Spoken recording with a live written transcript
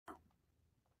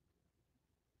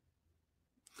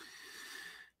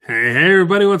Hey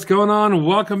everybody, what's going on?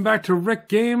 Welcome back to Rick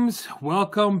Games.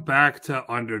 Welcome back to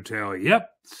Undertale. Yep,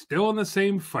 still in the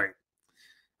same fight.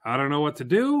 I don't know what to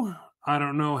do. I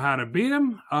don't know how to beat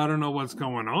him. I don't know what's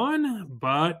going on,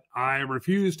 but I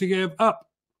refuse to give up.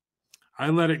 I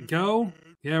let it go.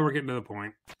 Yeah, we're getting to the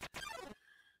point.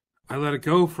 I let it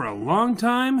go for a long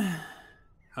time.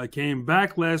 I came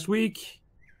back last week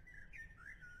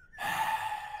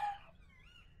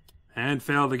and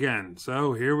failed again.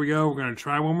 So here we go. We're going to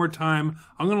try one more time.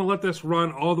 I'm going to let this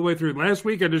run all the way through. Last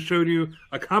week I just showed you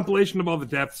a compilation of all the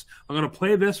deaths. I'm going to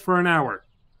play this for an hour.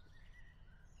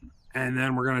 And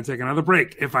then we're going to take another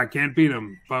break if I can't beat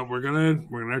him. But we're going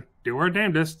to do our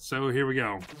damnedest. So here we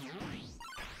go.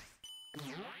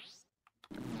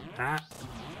 Ah.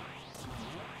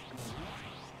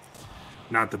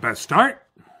 Not the best start.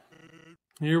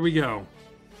 Here we go.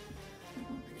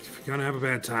 You're going to have a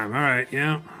bad time. All right,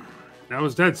 yeah. That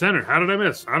was dead center. How did I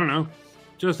miss? I don't know.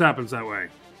 Just happens that way.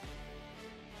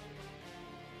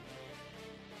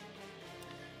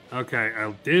 Okay, I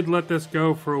did let this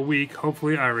go for a week.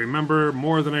 Hopefully I remember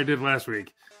more than I did last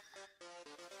week.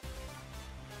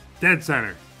 Dead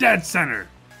center. Dead center.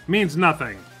 Means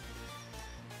nothing.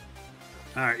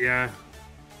 Alright, yeah.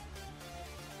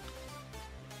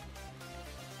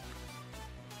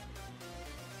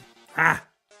 Ah!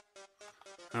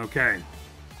 Okay.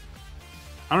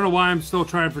 I don't know why I'm still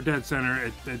trying for dead center.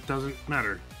 It doesn't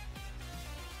matter.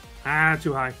 Ah,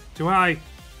 too high. Too high.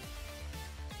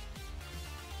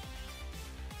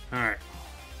 Alright.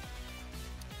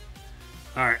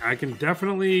 Alright, I can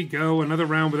definitely go another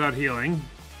round without healing.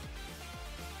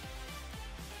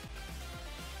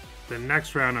 The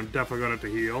next round, I'm definitely going to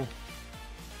have to heal.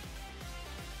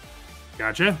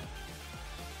 Gotcha.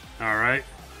 Alright.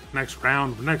 Next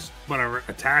round, next, whatever,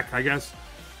 attack, I guess.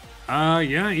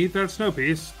 Yeah, eat that snow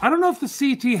piece. I don't know if the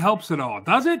CT helps at all.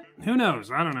 Does it? Who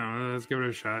knows? I don't know. Let's give it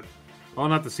a shot. Well,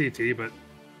 not the CT, but...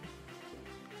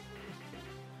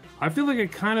 I feel like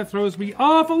it kind of throws me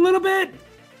off a little bit.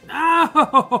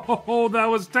 Oh, that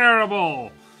was terrible.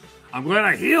 I'm glad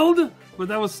I healed, but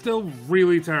that was still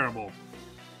really terrible.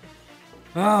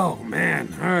 Oh, man.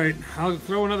 All right. I'll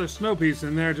throw another snow piece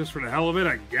in there just for the hell of it,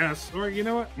 I guess. Or, you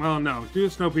know what? Well, no. Do a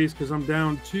snow piece because I'm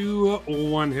down to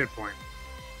 1 hit point.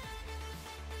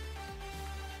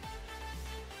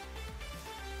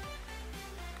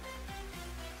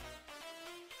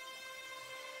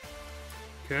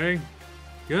 Okay.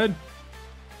 Good.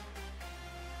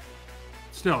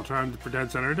 Still trying for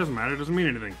dead center. It doesn't matter. It doesn't mean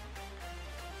anything.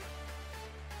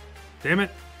 Damn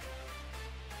it.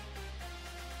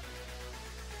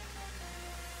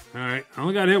 Alright. I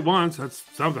only got hit once. That's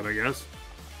something, I guess.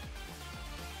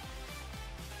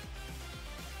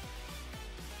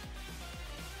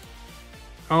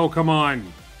 Oh, come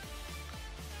on.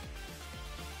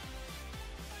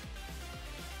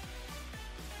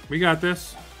 We got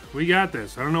this. We got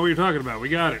this. I don't know what you're talking about. We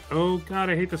got it. Oh, God,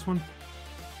 I hate this one.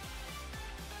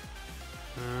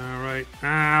 All right.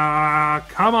 Ah,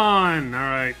 come on. All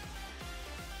right.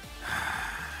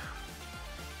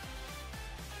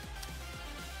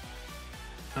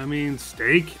 I mean,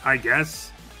 steak, I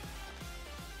guess.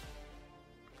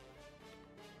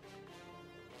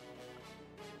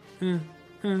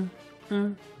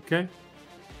 Okay.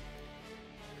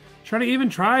 Try to even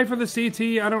try for the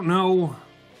CT. I don't know.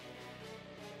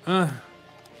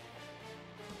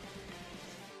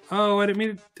 Oh, I didn't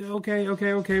mean to. Okay. We're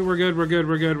good.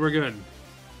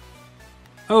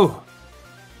 Oh.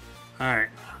 Alright.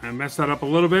 I messed that up a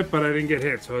little bit, but I didn't get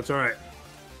hit, so it's alright.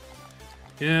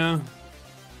 Yeah.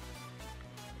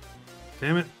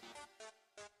 Damn it.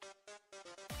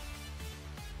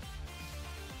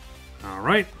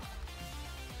 Alright.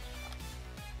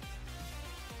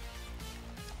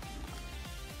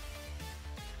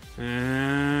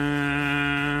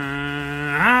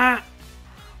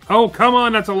 Oh, come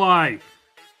on, that's a lie.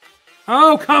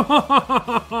 Oh, come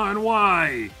on,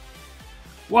 why?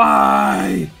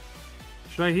 Why?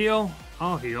 Should I heal?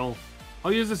 I'll heal.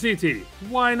 I'll use the CT.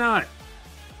 Why not?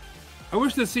 I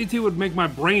wish the CT would make my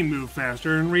brain move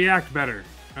faster and react better.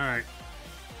 Alright.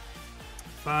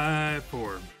 5,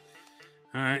 4.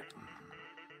 Alright.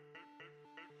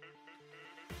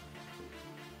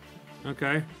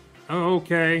 Okay. Oh,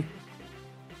 okay.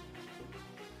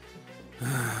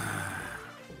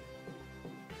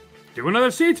 Do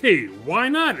another CT. Why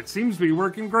not? It seems to be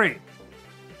working great.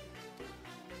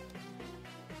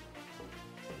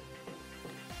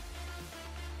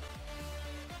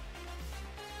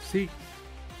 See?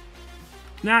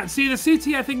 Now, see, the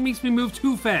CT I think makes me move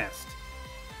too fast.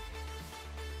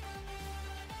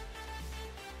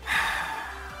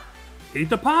 Eat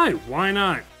the pie. Why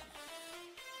not?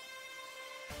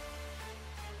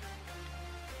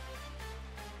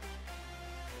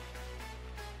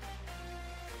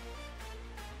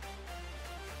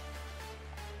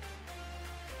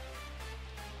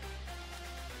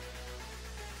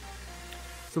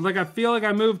 So like I feel like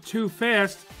I moved too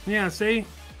fast. Yeah, see?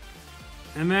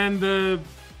 And then the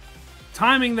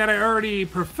timing that I already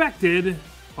perfected,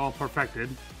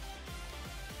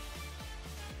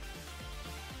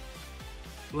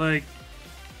 like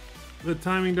the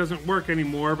timing doesn't work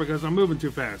anymore because I'm moving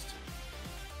too fast.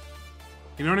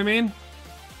 You know what I mean?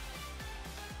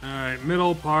 Alright,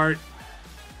 middle part.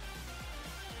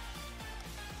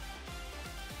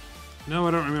 No,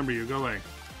 I don't remember you. Go away.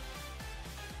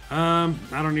 I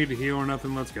don't need to heal or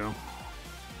nothing. Let's go.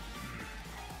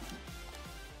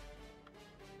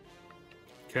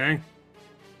 Okay.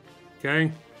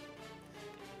 Okay.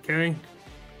 Okay.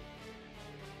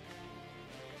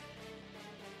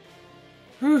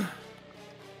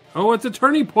 Oh, it's a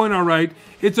turning point, all right.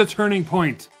 It's a turning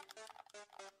point.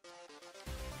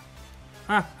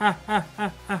 Ha, ha, ha,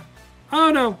 ha, ha.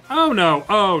 Oh, no. Oh, no.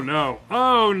 Oh, no.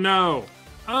 Oh, no.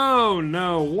 Oh,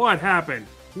 no. What happened?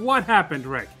 What happened,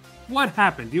 Rick? What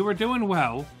happened? You were doing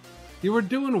well. You were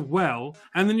doing well,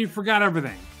 and then you forgot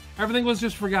everything. Everything was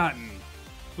just forgotten.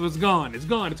 It was gone. It's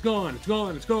gone. It's gone. It's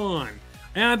gone. It's gone.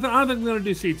 And I don't think I'm going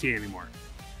to do CT anymore.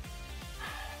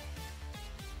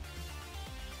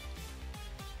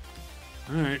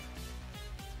 All right.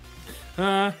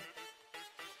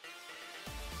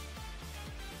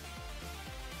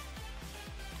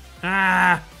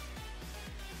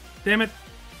 Damn it.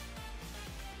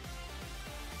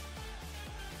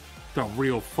 The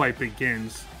real fight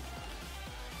begins.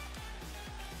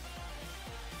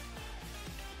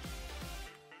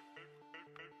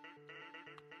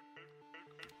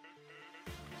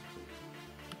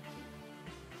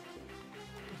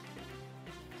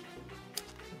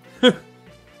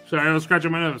 Sorry, I was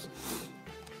scratching my nose.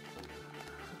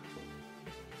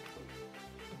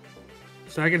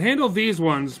 So I can handle these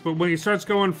ones, but when he starts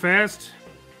going fast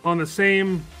on the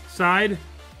same side,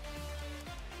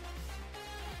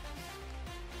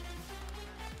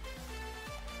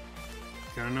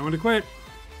 gotta know when to quit.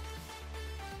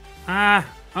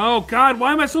 Oh God,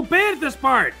 why am I so bad at this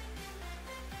part?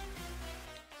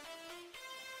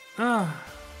 I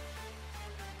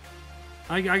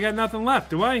got nothing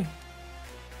left, do I?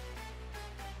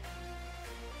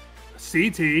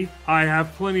 CT. I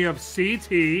have plenty of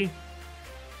CT.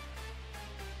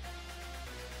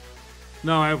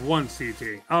 No, I have one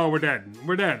CT. Oh, we're dead.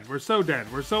 We're dead. We're so dead.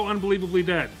 We're so unbelievably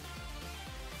dead.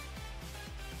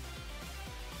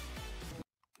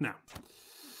 No.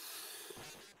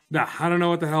 Nah, I don't know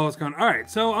what the hell is going on. Alright,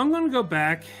 so I'm gonna go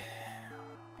back.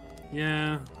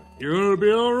 Yeah, you're gonna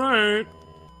be alright.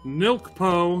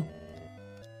 Nilkpo.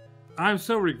 I'm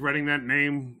so regretting that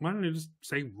name. Why don't you just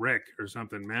say Rick or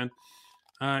something, man?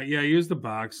 Yeah, use the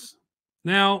box.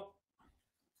 Now,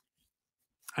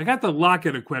 I got the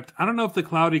locket equipped. I don't know if the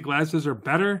cloudy glasses are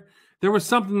better. There was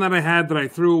something that I had that I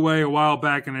threw away a while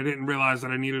back, and I didn't realize that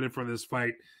I needed it for this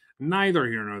fight. Neither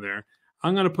here nor there.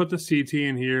 I'm going to put the CT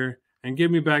in here and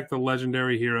give me back the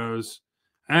legendary heroes.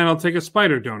 And I'll take a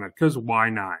spider donut, because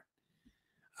why not?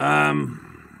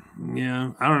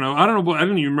 Yeah, I don't know. I don't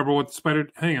even remember what the spider...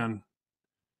 Hang on.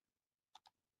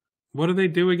 What do they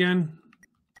do again?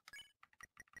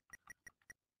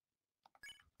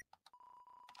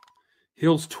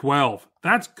 Heals 12.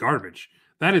 That's garbage.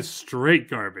 That is straight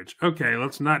garbage. Okay,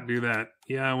 let's not do that.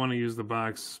 Yeah, I want to use the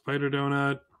box. Spider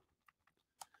donut.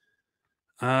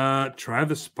 Try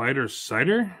the spider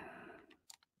cider.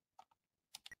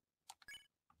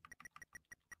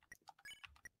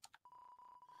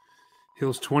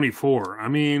 Heals 24. I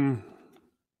mean,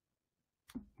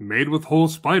 made with whole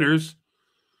spiders.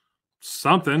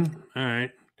 Something. All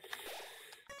right.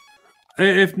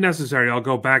 If necessary, I'll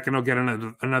go back and I'll get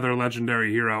another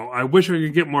legendary hero. I wish I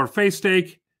could get more face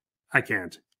steak. I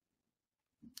can't.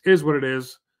 It is what it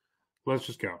is. Let's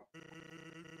just go.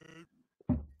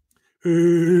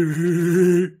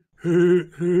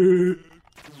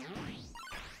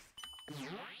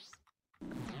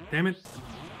 Damn it.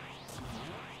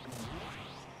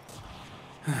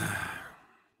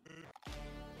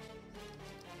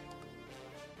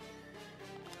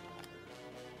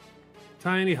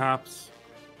 Tiny hops.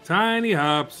 Tiny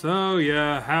hops. Oh,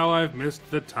 yeah. How I've missed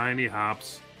the tiny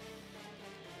hops.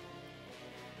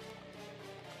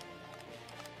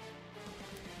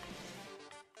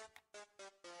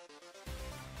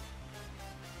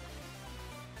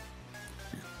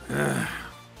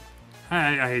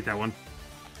 I hate that one.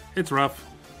 It's rough.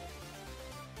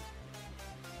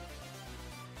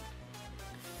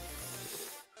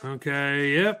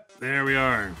 Okay, yep. There we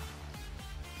are.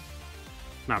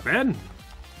 Not bad.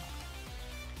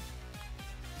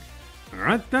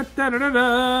 Alright,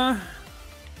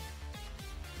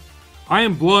 I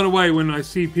am blown away when I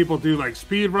see people do like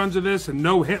speed runs of this and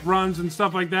no hit runs and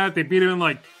stuff like that. They beat it in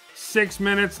like 6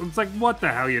 minutes. It's like, what the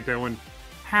hell are you doing?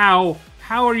 How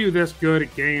are you this good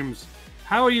at games?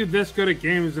 How are you this good at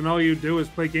games and all you do is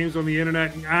play games on the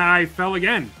internet? And I fell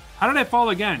again. How did I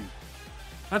fall again?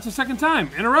 That's the second time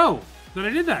in a row that I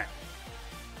did that.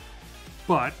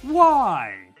 But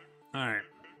why? All right.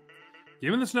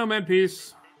 Giving the snowman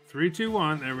piece. 3, 2,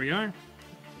 1. There we are.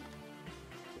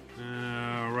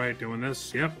 All right, doing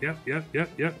this. Yep.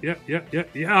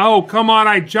 Oh, come on,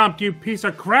 I jumped, you piece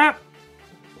of crap.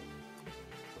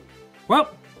 Well,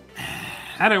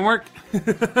 that didn't work.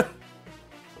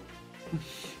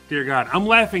 Dear God, I'm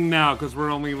laughing now because we're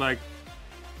only like,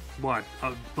 what,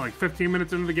 like 15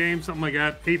 minutes into the game, something like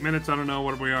that. 8 minutes, I don't know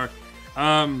what we are.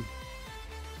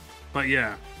 But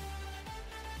yeah.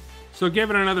 So give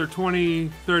it another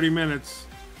 20, 30 minutes.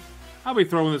 I'll be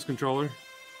throwing this controller.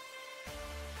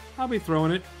 I'll be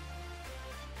throwing it.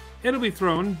 It'll be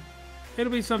thrown.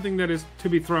 It'll be something that is to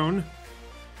be thrown.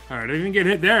 Alright, I didn't get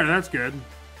hit there. That's good.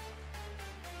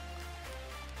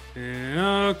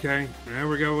 Yeah, okay. There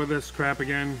we go with this crap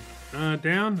again.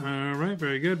 Down. Alright,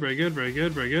 very good, very good, very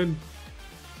good, very good.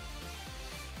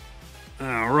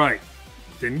 Alright.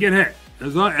 Didn't get hit.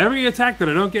 As long, every attack that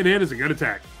I don't get hit is a good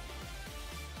attack.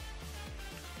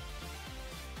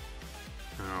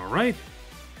 Alright.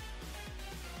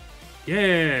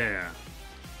 Yeah.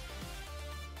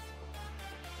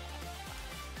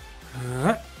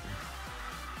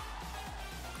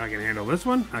 I can handle this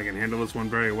one. I can handle this one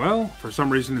very well. For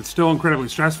some reason, it's still incredibly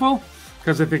stressful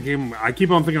because I keep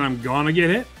on thinking I'm gonna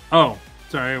get hit. Oh,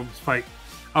 sorry, I was fight.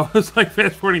 I was like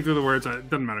fast forwarding through the words. It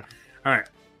doesn't matter. All right,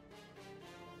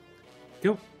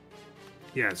 go.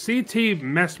 Yeah, CT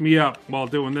messed me up while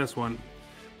doing this one.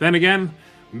 Then again,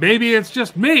 maybe it's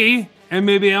just me, and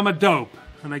maybe I'm a dope,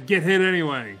 and I get hit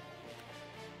anyway.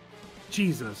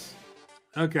 Jesus.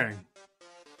 Okay.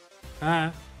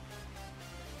 That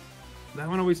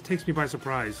one always takes me by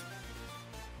surprise.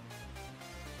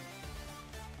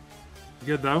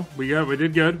 Good though. We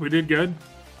did good. We did good.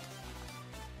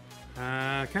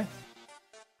 Okay.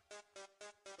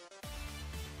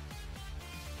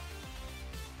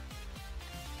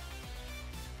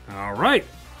 All right.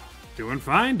 Doing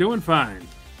fine. Doing fine.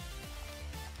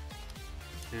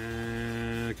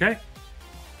 Okay.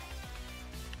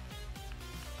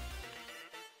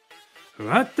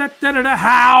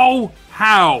 How?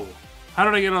 How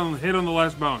did I get hit on the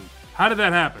last bone? How did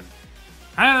that happen?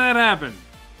 How did that happen?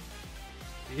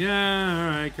 Yeah,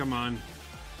 alright, come on.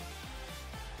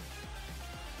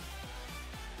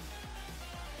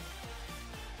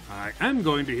 I am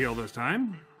going to heal this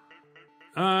time.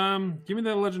 Give me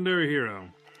that legendary hero.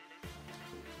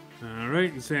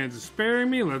 Alright, and Sans is sparing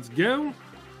me. Let's go.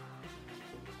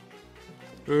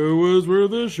 It was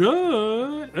worth a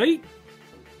shot. Hey!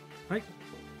 Hey!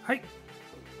 Hey!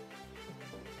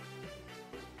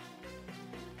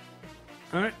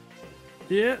 Alright.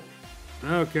 Yeah.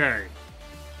 Okay.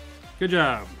 Good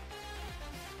job.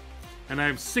 And I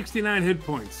have 69 hit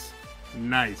points.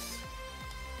 Nice.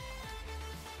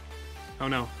 Oh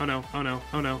no, oh no, oh no,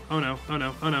 oh no, oh no, oh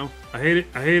no, oh no. I hate it,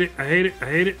 I hate it, I hate it, I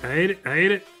hate it, I hate it, I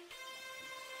hate it.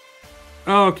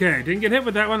 Okay, didn't get hit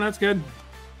with that one, that's good.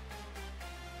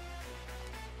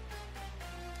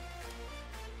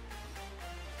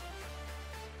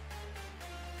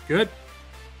 Good.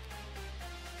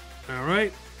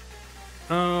 Alright.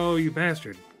 Oh, you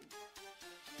bastard.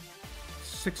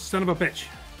 Sick son of a bitch.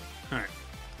 Alright.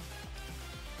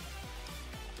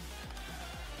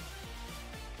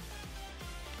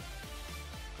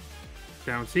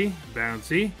 Bouncy,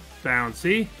 bouncy,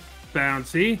 bouncy,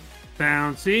 bouncy,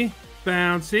 bouncy,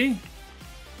 bouncy.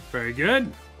 Very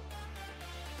good.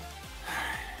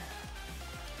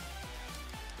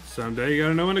 Someday you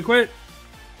gotta know when to quit.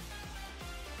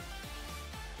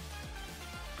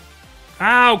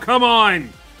 Ow, come on!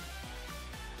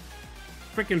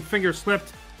 Freaking finger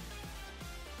slipped.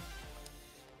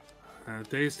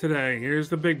 Day's today. Here's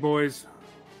the big boys.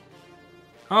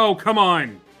 Oh, come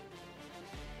on!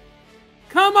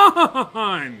 Come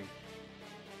on!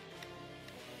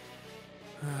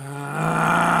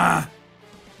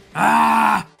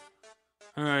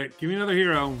 Alright, give me another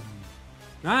hero.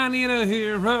 I need a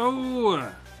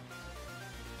hero!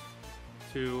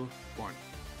 2, 1.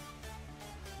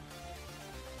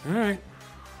 Alright.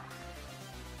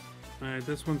 Alright,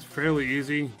 this one's fairly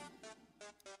easy.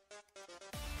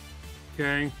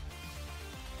 Okay.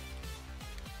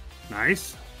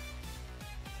 Nice.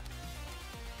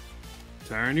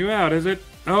 Tiring you out, is it?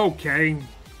 Okay.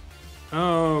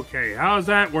 Okay, how's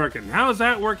that working? How's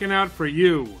that working out for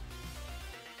you?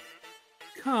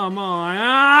 Come on.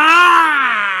 Ah!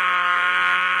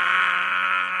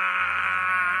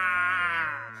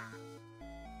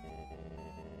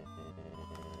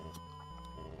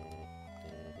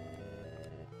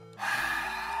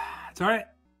 It's all right.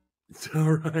 It's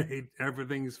all right.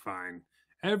 Everything's fine.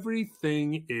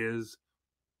 Everything is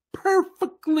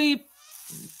perfectly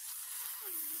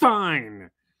fine.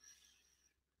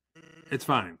 It's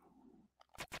fine.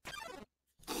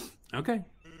 Okay.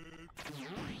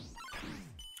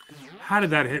 How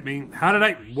did that hit me?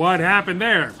 What happened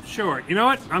there? Sure. You know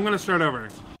what? I'm going to start over.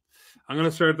 I'm going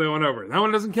to start that one over. That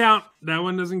one doesn't count. That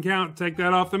one doesn't count. Take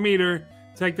that off the meter.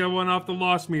 Take that one off the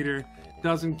loss meter.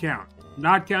 Doesn't count.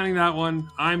 Not counting that one.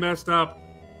 I messed up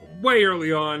way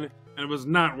early on, and it was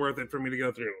not worth it for me to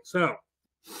go through. So,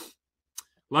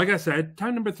 like I said,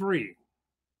 time number 3.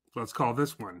 Let's call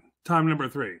this one time number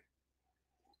 3.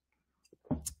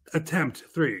 Attempt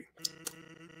 3.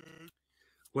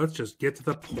 Let's just get to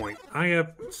the point. I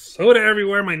have soda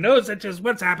everywhere. My nose itches.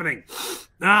 What's happening?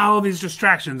 All these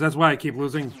distractions. That's why I keep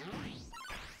losing.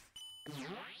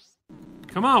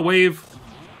 Come on, wave.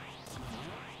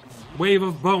 Wave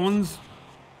of bones.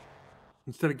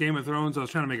 Instead of Game of Thrones, I was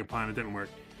trying to make a pun. It didn't work.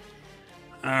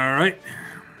 All right.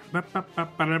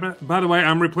 By the way,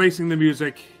 I'm replacing the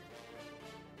music.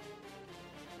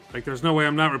 Like, there's no way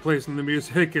I'm not replacing the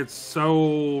music. It's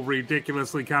so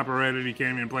ridiculously copyrighted, you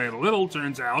can't even play it a little,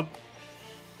 turns out.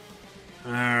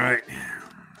 Alright.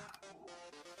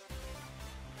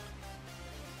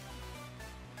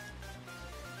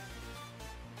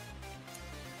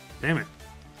 Damn it.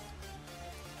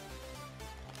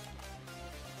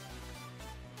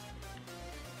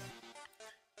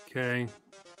 Okay.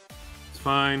 It's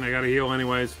fine, I gotta heal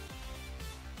anyways.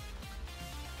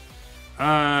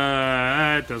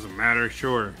 It doesn't matter,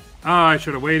 sure. Oh, I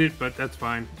should have waited, but that's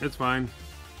fine. It's fine.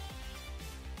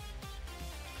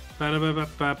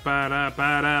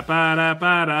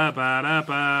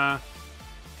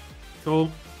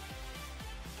 Cool.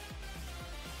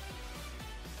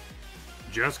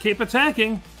 Just keep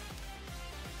attacking.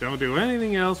 Don't do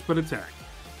anything else but attack.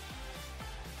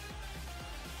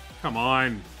 Come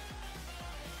on.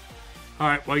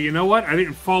 Alright, well, you know what? I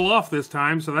didn't fall off this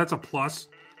time, so that's a plus.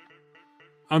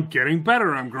 I'm getting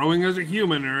better. I'm growing as a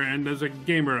human and as a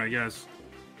gamer, I guess.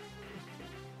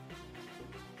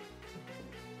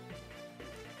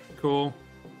 Cool.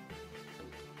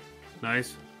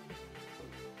 Nice.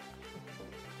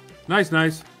 Nice,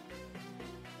 nice.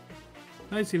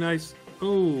 Nicey nice.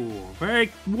 Ooh, very...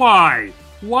 Why?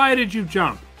 Why did you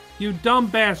jump? You dumb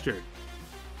bastard.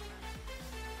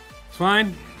 It's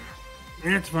fine.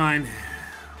 It's fine.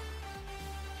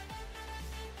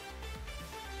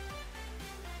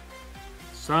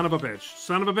 Son of a bitch.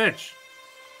 Son of a bitch.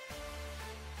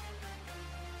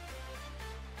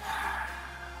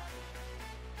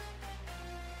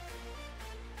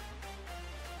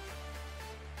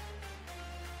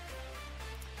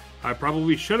 I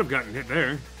probably should have gotten hit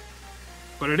there,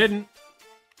 but I didn't.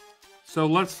 So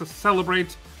let's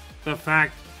celebrate the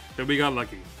fact that we got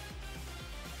lucky.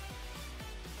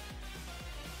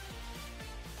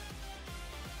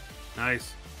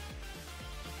 Nice.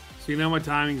 See, now my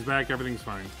timing's back, everything's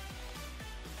fine.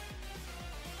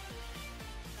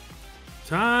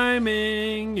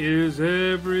 Timing is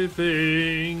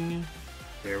everything.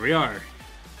 There we are.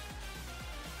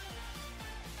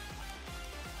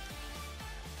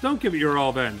 Don't give it your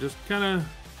all then. Just kind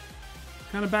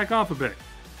of back off a bit.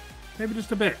 Maybe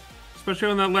just a bit. Especially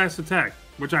on that last attack,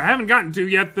 which I haven't gotten to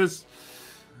yet this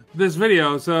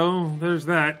video, so there's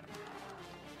that.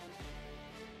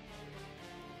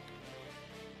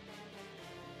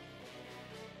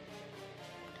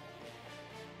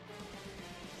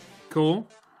 Cool.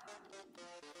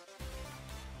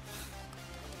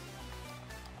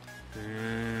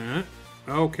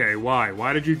 Okay, why?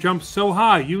 Why did you jump so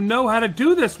high? You know how to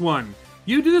do this one.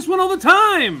 You do this one all the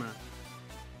time.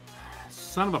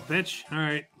 Son of a bitch. All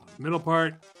right, middle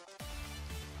part.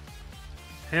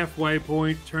 Halfway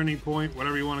point, turning point,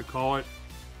 whatever you want to call it.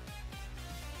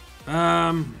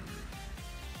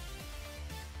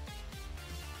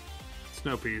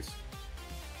 Snow piece.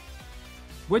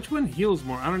 Which one heals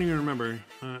more? I don't even remember.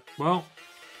 Well,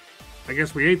 I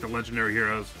guess we ate the legendary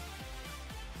heroes.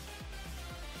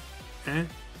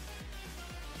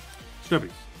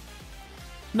 Snubbies.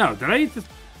 No, did I eat this?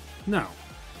 No.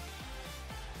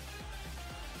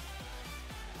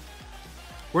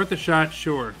 Worth a shot,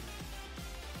 sure.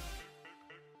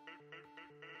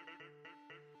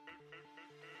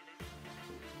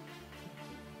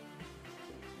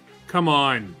 Come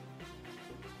on.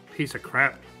 Piece of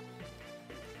crap.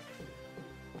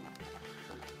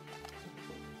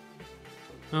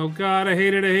 Oh god, I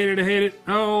hate it, I hate it, I hate it.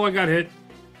 Oh, I got hit.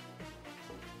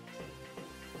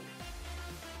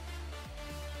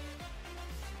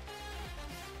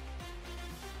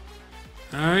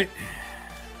 Alright.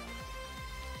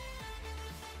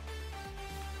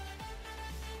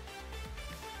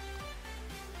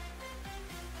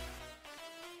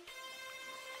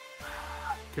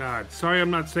 God, sorry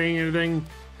I'm not saying anything.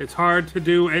 It's hard to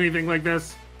do anything like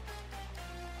this.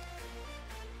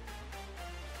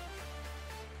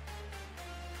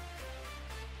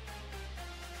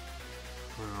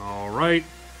 Alright.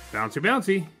 Bouncy,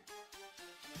 bouncy.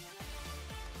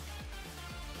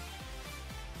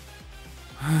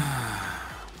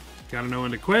 Gotta know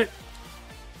when to quit.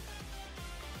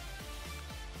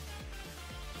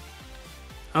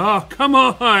 Oh, come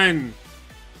on!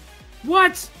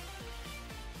 What?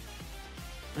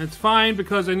 That's fine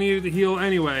because I needed to heal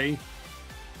anyway.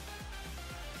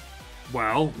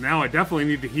 Well, now I definitely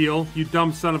need to heal, you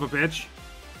dumb son of a bitch.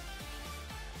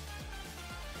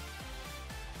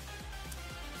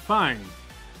 Fine.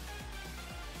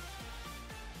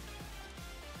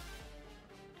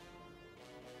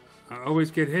 I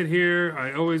always get hit here.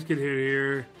 I always get hit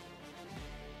here.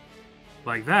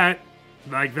 Like that.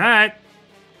 Like that.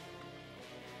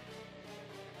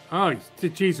 Oh,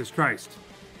 Jesus Christ.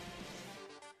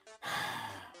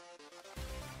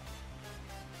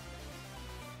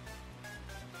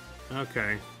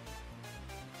 Okay.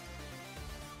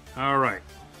 All right.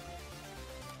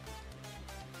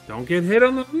 Don't get hit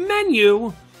on the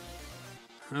menu.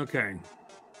 Okay.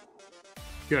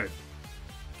 Good.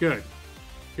 Good.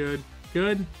 Good.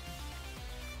 Good.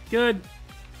 Good.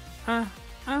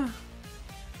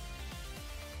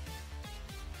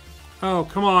 Oh,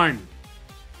 come on.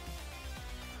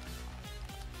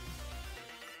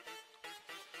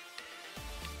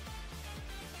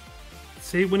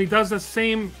 See, when he does the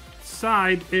same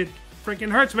side, it freaking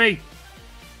hurts me.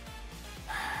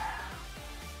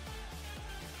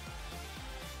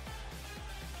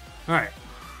 Alright.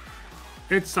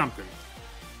 It's something.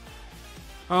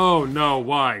 Oh no,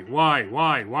 why? Why?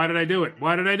 Why? Why did I do it?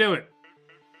 Why did I do it?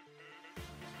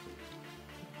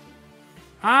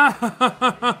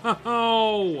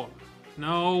 Oh!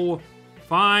 No.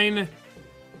 Fine.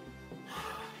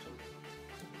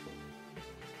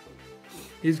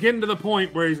 He's getting to the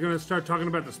point where he's going to start talking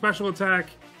about the special attack.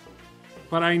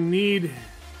 But I need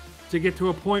to get to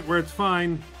a point where it's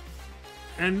fine.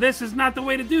 And this is not the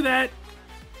way to do that.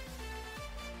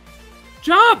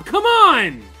 Jump! Come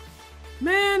on!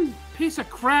 Man, piece of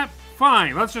crap.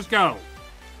 Fine, let's just go.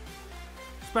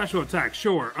 Special attack,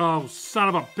 sure. Oh, son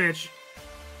of a bitch.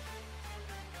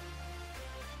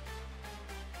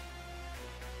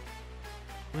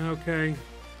 Okay.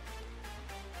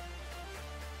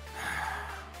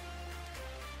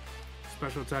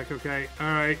 Special attack, okay.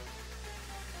 Alright.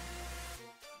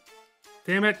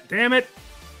 Damn it, damn it!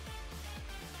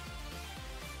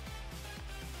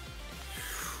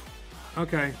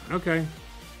 Okay, okay.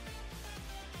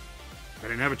 I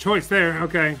didn't have a choice there.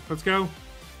 Okay, let's go.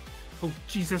 Oh,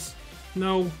 Jesus.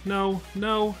 No, no,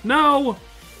 no, no!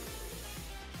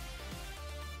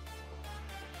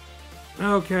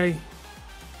 Okay.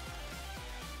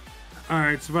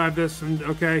 Alright, survive this, and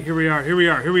okay, here we are, here we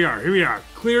are, here we are, here we are.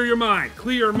 Clear your mind,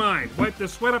 clear your mind. Wipe the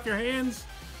sweat off your hands.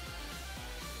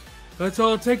 Let's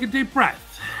all take a deep breath.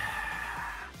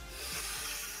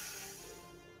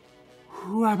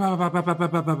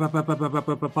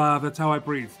 That's how I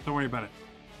breathe. Don't worry about it.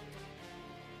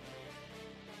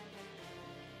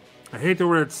 I hate that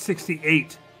we're at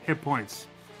 68 hit points.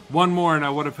 One more and I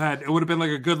would have had, it would have been like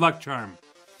a good luck charm.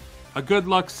 A good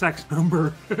luck sex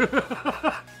number.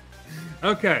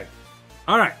 Okay.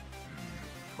 Alright.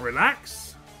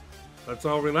 Relax. Let's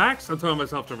all relax. I'm telling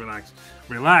myself to relax.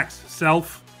 Relax,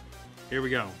 self. Here we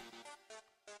go.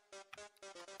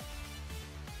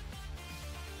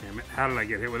 Damn it. How did I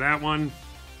get hit with that one?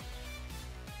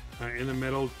 In the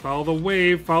middle. Follow the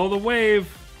wave. Follow the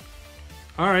wave.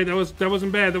 Alright, that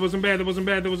wasn't bad. That wasn't bad. That wasn't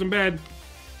bad. That wasn't bad.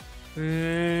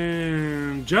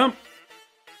 And jump.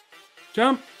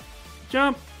 Jump.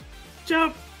 Jump.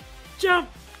 Jump. Jump.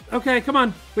 Okay, come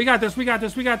on. We got this. We got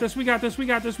this. We got this. We got this. We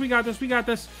got this. We got this. We got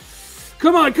this.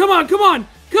 Come on. Come on. Come on.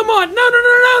 Come on. No, no,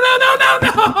 no, no, no, no, no,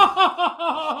 no.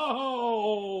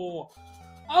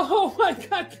 Oh my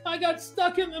God. I got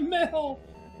stuck in the middle.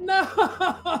 No.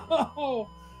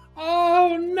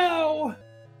 Oh no.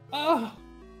 Oh.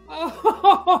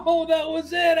 Oh, that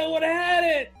was it. I would have had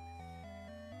it.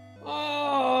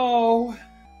 Oh.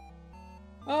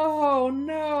 Oh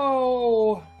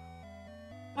no.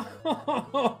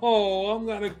 Oh, I'm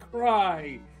gonna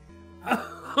cry.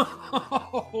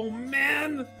 Oh,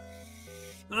 man.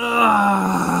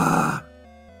 Ah.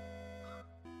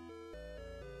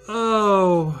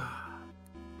 Oh.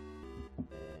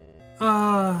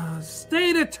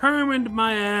 Stay determined,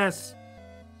 my ass.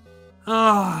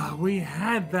 Ah, we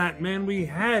had that, man. We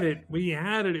had it. We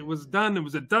had it. It was done. It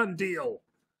was a done deal.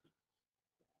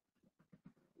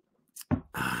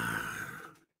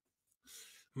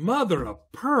 Mother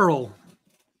of pearl.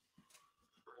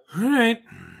 All right.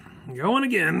 Going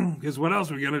again, because what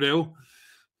else are we going to do?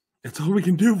 That's all we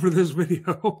can do for this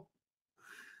video.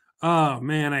 Oh,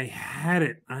 man, I had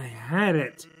it. I had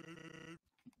it.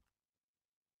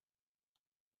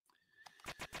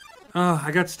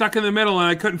 I got stuck in the middle, and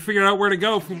I couldn't figure out where to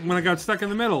go from when I got stuck in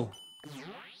the middle.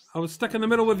 I was stuck in the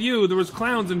middle with you. There was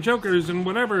clowns and jokers and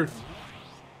whatever.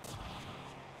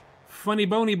 Funny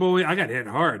bony boy. I got hit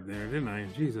hard there, didn't I?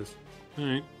 Jesus. All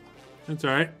right. That's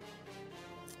all right.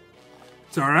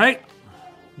 It's all right.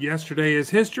 Yesterday is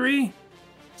history.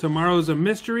 Tomorrow's a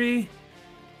mystery.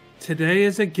 Today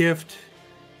is a gift.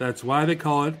 That's why they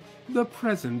call it the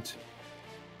present.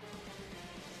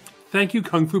 Thank you,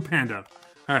 Kung Fu Panda.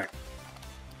 All right.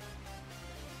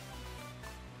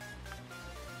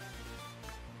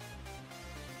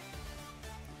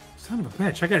 Son of a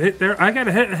bitch. I got hit there. I got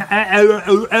hit.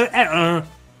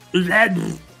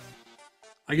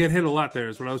 I get hit a lot there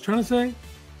is what I was trying to say.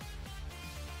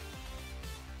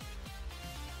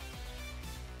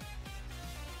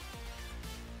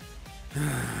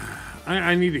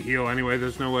 I need to heal anyway.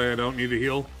 There's no way I don't need to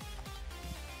heal.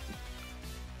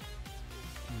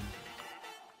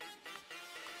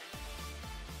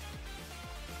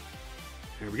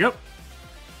 Here we go.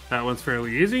 That one's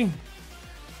fairly easy.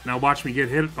 Now watch me get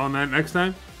hit on that next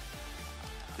time.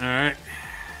 All right.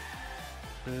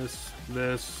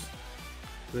 This.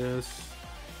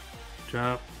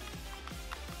 Jump.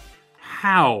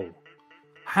 How?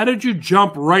 How did you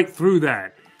jump right through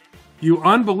that? You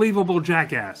unbelievable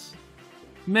jackass.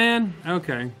 Man,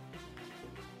 okay.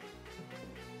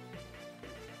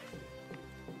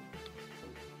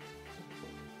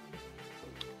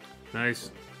 Nice.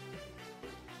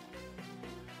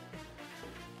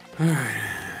 All right.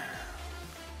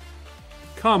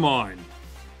 Come on.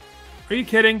 Are you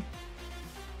kidding?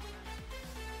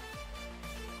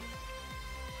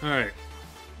 All right.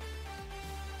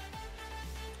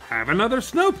 Have another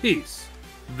snow piece.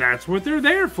 That's what they're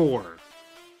there for.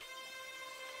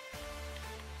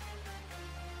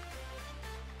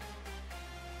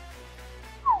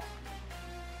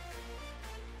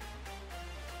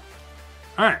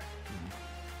 All right.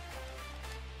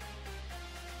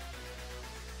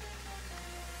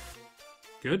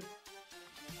 Good.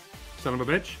 Son of a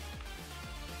bitch.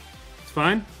 It's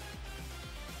fine.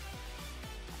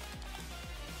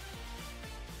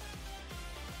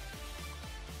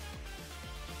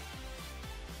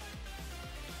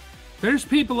 There's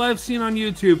people I've seen on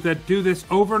YouTube that do this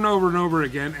over and over and over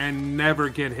again and never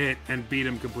get hit and beat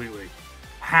him completely.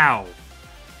 How?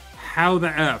 How the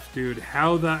F, dude?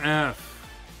 How the F?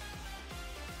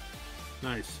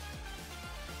 Nice.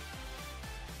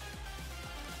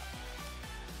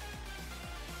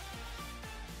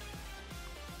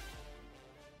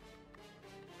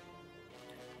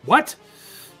 What?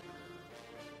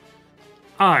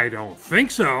 I don't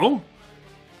think so.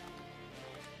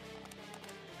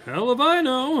 Hell if I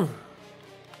know.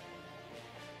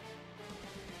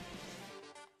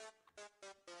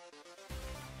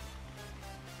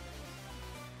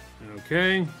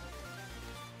 Okay.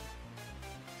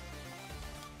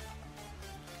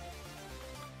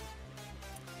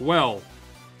 Well,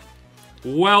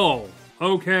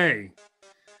 okay.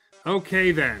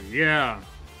 Okay then, yeah.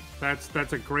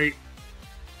 That's a great...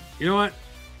 You know what?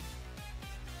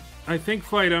 I think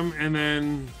fight him and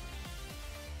then...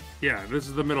 Yeah, this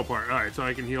is the middle part. Alright, so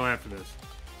I can heal after this.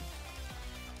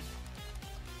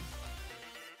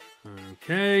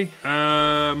 Okay,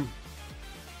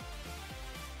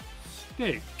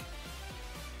 Steak.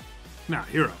 Nah,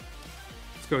 hero.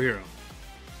 Let's go hero.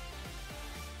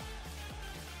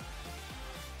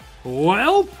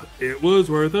 Welp, it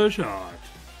was worth a shot.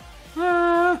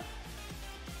 Ah.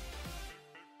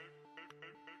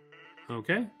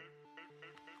 Okay.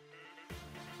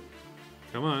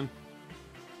 Come on.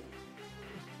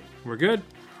 We're good.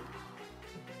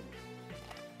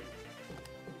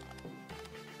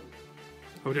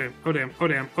 Oh damn, oh damn, oh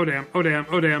damn, oh damn, oh damn,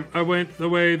 oh damn. I went the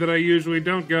way that I usually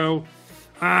don't go.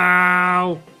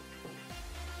 Ow!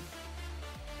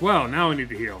 Well, now I need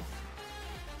to heal.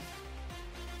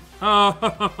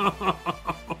 Oh,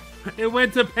 it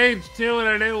went to page 2 and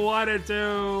I didn't want it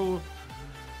to.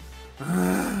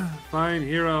 Fine,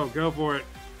 hero, go for it.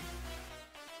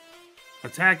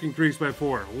 Attack increased by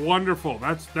 4. Wonderful.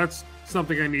 That's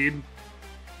something I need.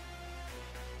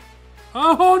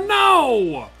 Oh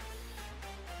no!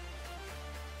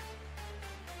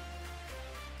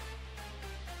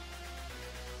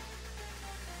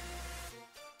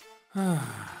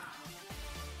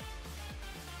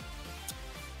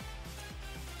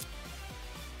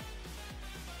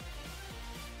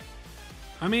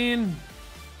 I mean,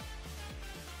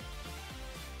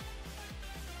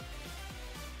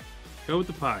 go with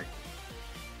the pie.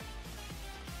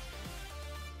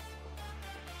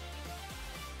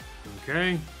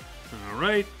 Okay. All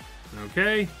right.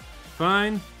 Okay.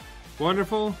 Fine.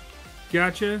 Wonderful.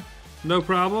 Gotcha. No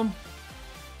problem.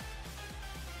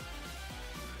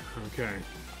 Okay.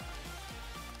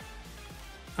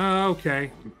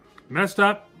 Okay. Messed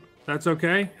up. That's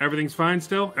okay. Everything's fine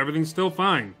still. Everything's still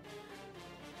fine.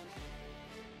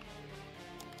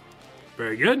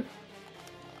 Very good.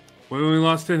 We only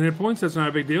lost 10 hit points. That's not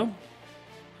a big deal.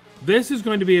 This is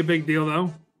going to be a big deal,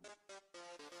 though.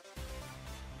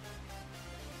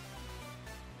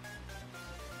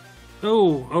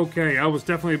 Oh, okay. I was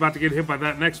definitely about to get hit by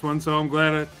that next one, so I'm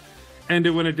glad it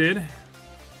ended when it did.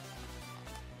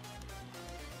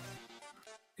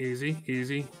 Easy,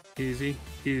 easy, easy,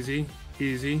 easy,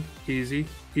 easy, easy,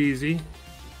 easy.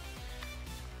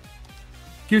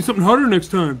 Give me something harder next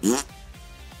time.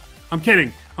 I'm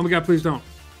kidding. Oh my god, please don't.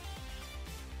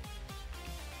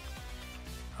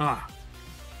 Ah.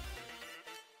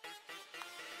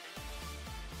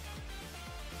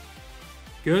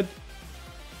 Good.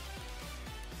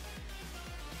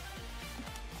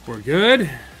 We're good.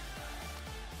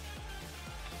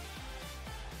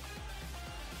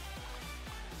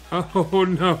 Oh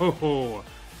no.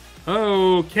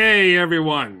 Okay,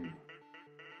 everyone.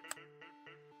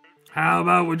 How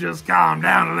about we just calm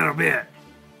down a little bit?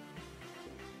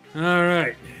 All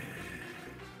right.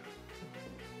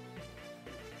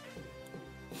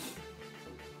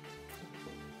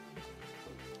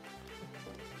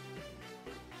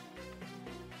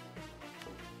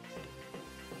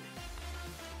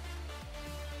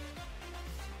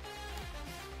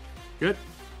 Good.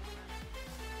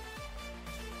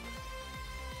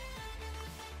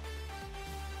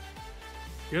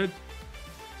 Good.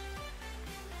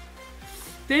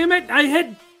 Damn it! I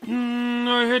had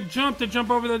jump to jump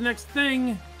over the next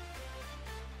thing.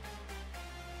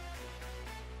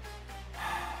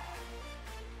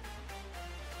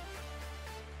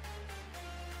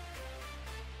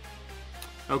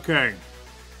 Okay.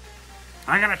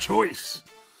 I got a choice.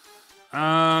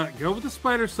 Go with the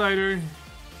spider cider.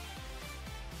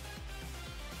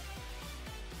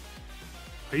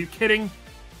 Are you kidding?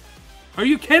 Are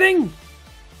you kidding?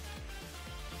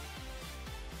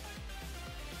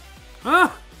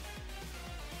 Ah!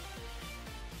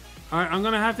 Alright, I'm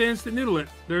gonna have to instant noodle it.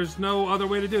 There's no other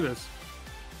way to do this.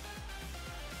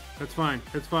 That's fine.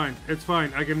 It's fine. It's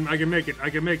fine. I can make it. I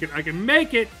can make it. I can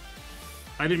make it!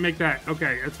 I didn't make that.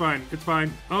 Okay, it's fine. It's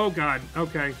fine. Oh god.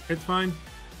 Okay. It's fine.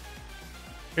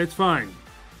 It's fine.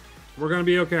 We're gonna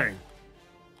be okay.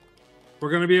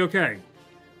 We're gonna be okay.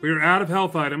 We are out of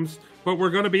health items, but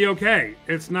we're gonna be okay.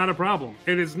 It's not a problem.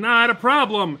 It is not a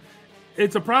problem.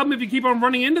 It's a problem if you keep on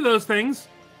running into those things.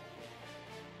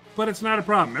 But it's not a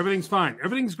problem. Everything's fine.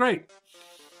 Everything's great.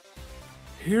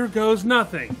 Here goes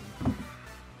nothing.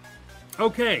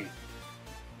 Okay.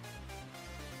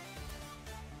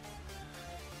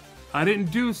 I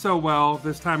didn't do so well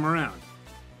this time around,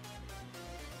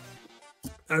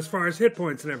 as far as hit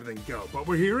points and everything go. But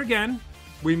we're here again.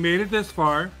 We made it this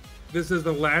far. This is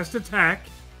the last attack.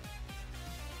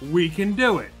 We can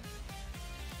do it.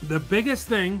 The biggest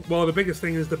thing, well, the biggest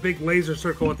thing is the big laser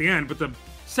circle at the end, but the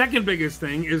second biggest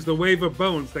thing is the wave of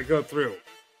bones that go through.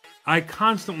 I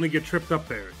constantly get tripped up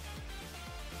there.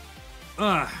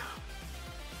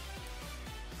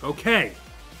 Okay.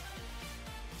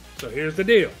 So here's the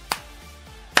deal.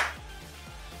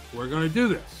 We're going to do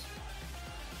this.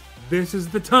 This is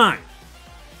the time.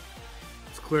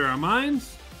 Let's clear our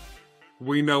minds.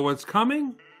 We know what's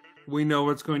coming. We know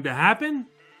what's going to happen.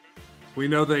 We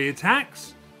know the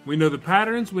attacks. We know the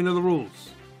patterns. We know the rules.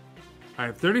 I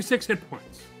have 36 hit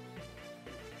points.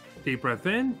 Deep breath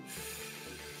in.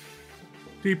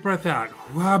 Deep breath out.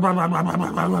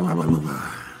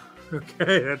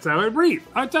 Okay, that's how I breathe.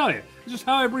 I tell you, it's just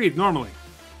how I breathe normally.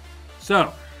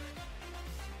 So,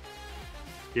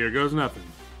 here goes nothing.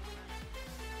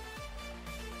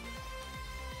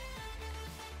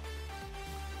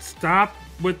 Stop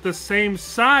with the same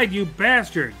side, you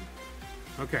bastard.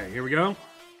 Okay, here we go.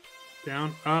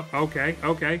 Down, up, okay,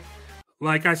 okay.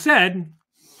 Like I said,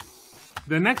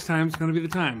 the next time's gonna be the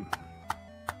time.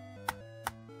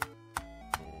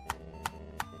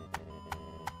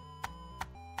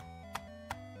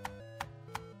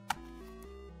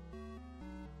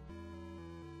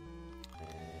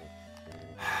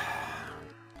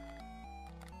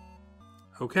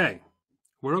 Okay.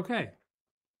 We're okay.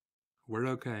 We're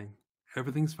okay.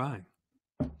 Everything's fine.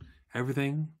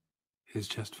 Everything is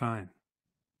just fine.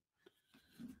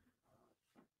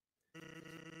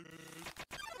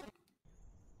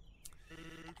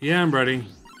 Yeah, I'm ready.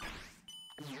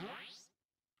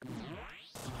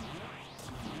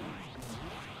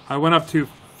 I went up too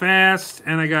fast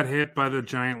and I got hit by the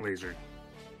giant laser.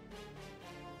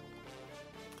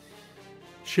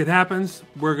 Shit happens.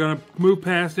 We're gonna move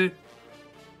past it.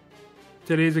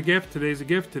 Today's a gift. Today's a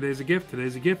gift. Today's a gift.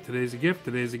 Today's a gift. Today's a gift.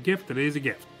 Today's a gift. Today's a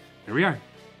gift. There we are.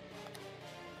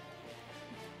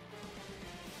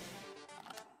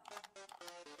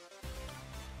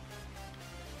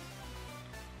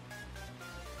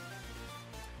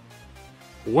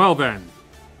 Well then.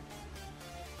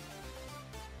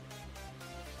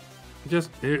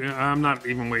 I'm not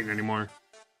even waiting anymore.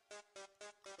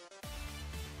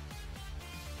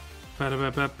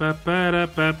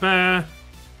 Ba-da-ba-ba-ba-ba-da-ba-ba.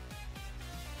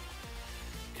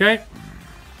 Okay.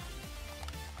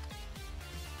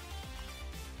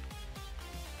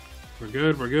 We're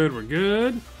good, we're good, we're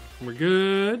good. We're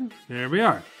good. There we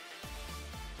are.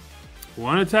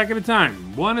 One attack at a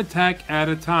time. One attack at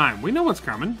a time. We know what's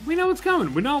coming. We know what's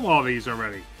coming. We know all these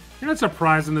already. You're not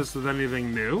surprising us with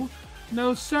anything new.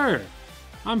 No, sir.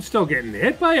 I'm still getting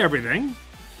hit by everything.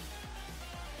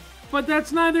 But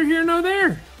that's neither here nor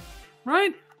there.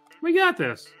 Right? We got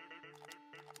this.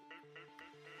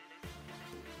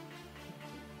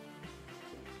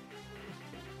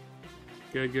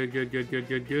 Good, good, good, good, good,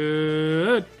 good,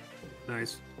 good.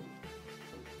 Nice.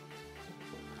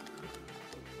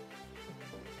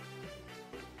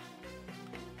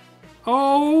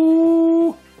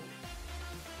 Oh!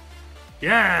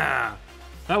 Yeah!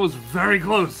 That was very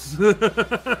close.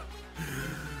 That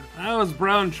was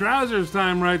brown trousers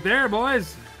time right there,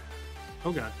 boys.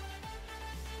 Oh, God.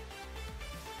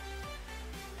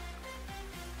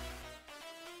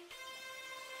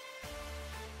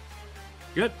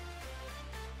 Good.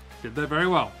 Did that very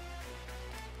well.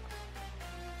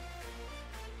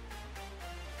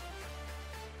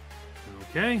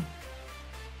 Okay.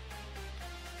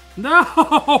 No!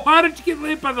 How did you get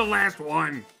hit by the last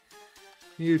one?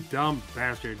 You dumb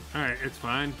bastard. Alright, it's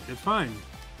fine. It's fine.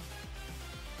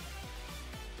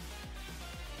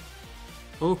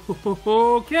 Oh,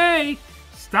 okay.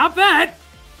 Stop that!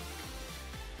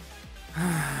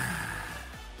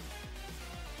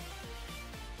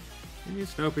 Give me a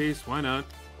snow piece. Why not?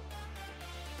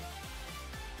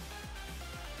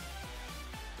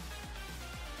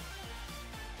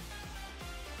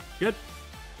 Good.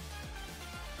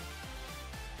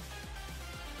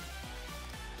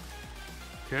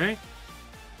 Okay.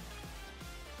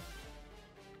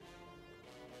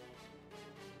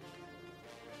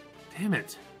 Damn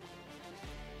it.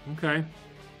 Okay.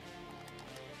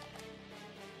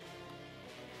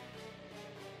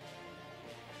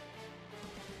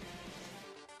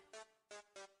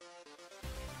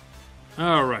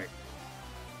 All right.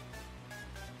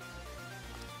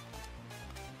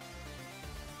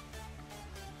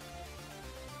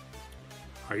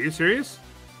 Are you serious?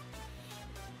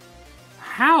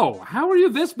 How? How are you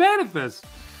this bad at this?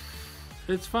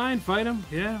 It's fine. Fight him.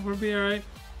 Yeah, we'll be all right.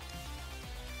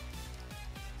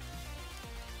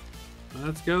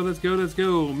 Let's go. Let's go. Let's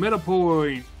go. Middle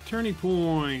point. Turning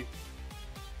point.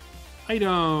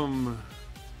 Item.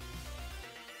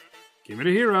 Give me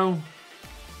the hero.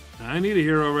 I need a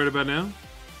hero right about now.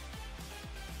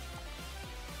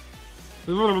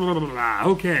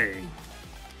 Okay.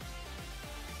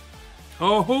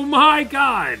 Oh my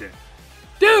God.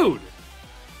 Dude.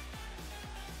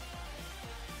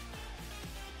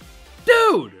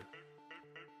 Dude.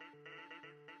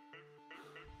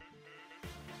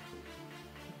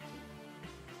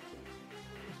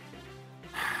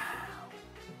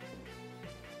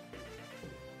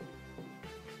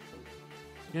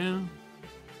 Yeah.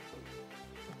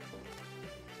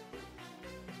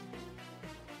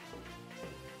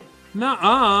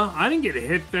 Nuh-uh. I didn't get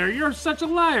hit there. You're such a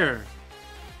liar.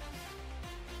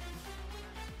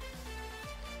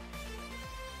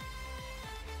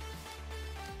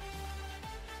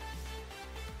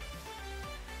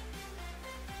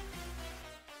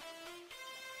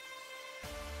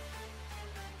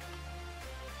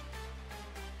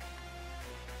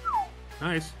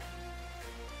 Nice.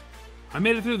 I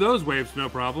made it through those waves, no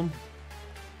problem.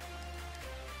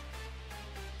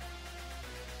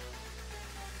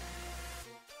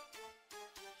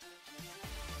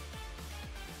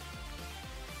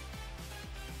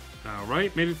 All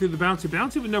right, made it through the bouncy,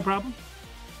 but no problem.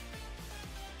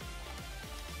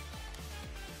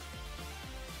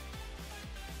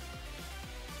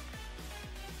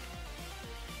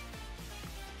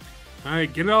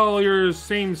 Alright, get all your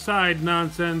same side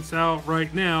nonsense out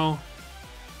right now.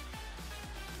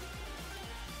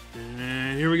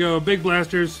 And here we go, big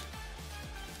blasters.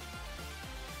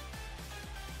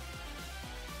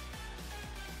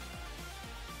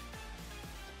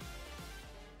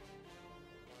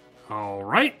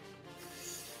 Alright.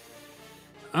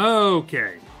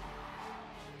 Okay.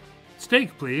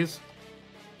 Steak, please.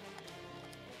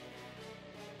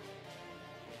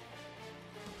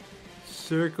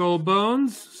 Circle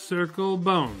bones, circle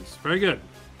bones. Very good.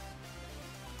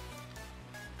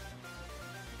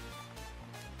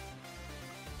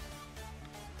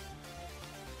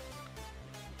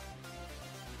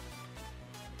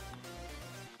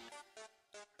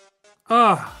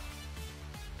 Ah.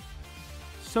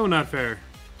 So not fair.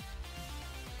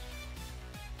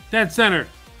 Dead center.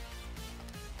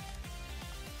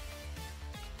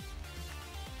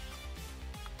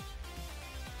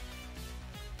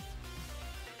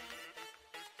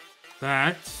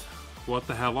 That's what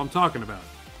the hell I'm talking about.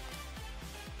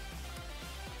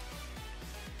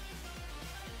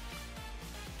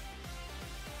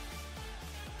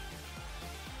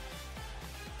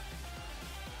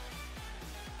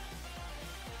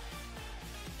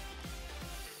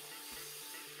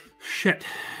 Shit.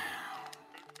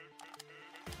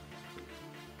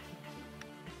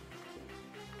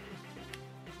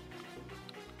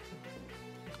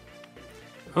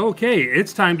 Okay,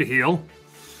 it's time to heal.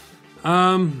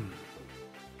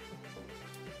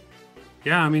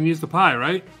 Yeah, I mean, use the pie,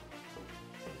 right?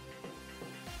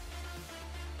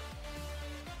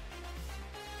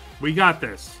 We got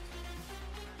this.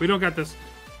 We don't got this.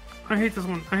 I hate this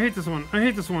one. I hate this one. I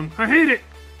hate this one. I hate it.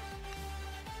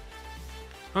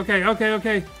 Okay, okay,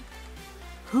 okay.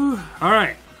 Whew. All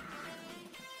right.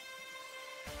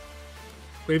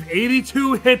 We have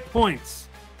 82 hit points.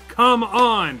 Come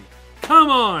on. Come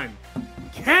on.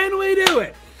 Can we do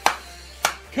it?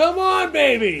 Come on,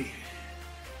 baby.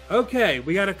 Okay,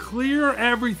 we got to clear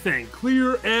everything.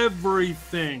 Clear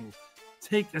everything.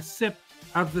 Take a sip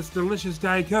out of this delicious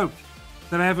Diet Coke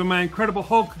that I have in my Incredible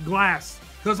Hulk glass.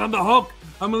 Because I'm the Hulk.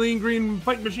 I'm a lean green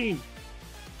fight machine.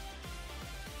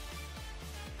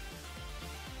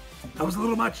 That was a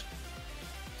little much.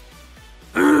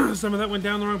 Some of that went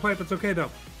down the wrong pipe. It's okay,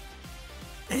 though.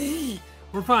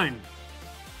 We're fine.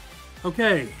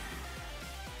 Okay.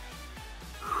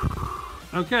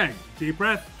 Okay. Deep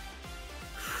breath.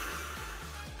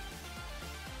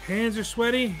 Hands are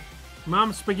sweaty.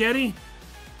 Mom's spaghetti.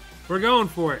 We're going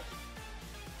for it.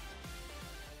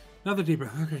 Another deep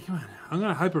breath. Okay, come on. I'm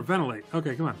going to hyperventilate.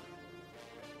 Okay, come on.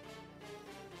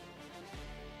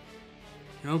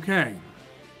 Okay.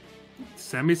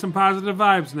 Send me some positive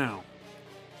vibes now.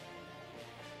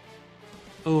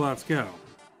 Oh, let's go.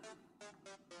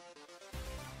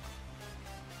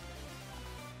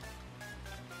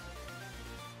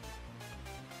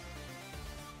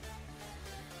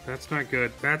 That's not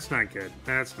good. That's not good.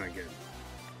 That's not good.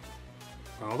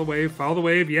 Follow the wave. Follow the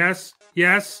wave. Yes.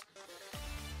 Yes.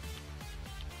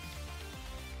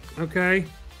 Okay.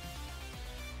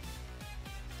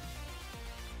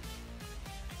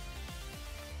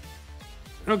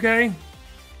 Okay.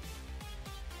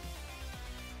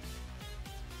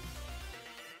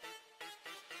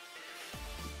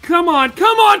 Come on,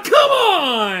 come on, come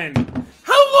on!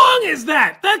 How long is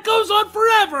that? That goes on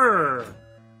forever!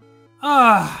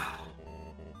 Ah.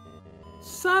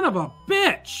 Son of a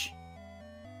bitch!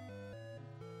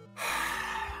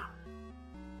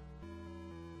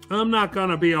 I'm not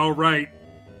gonna be alright.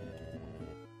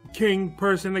 King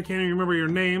person, I can't even remember your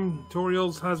name.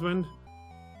 Toriel's husband.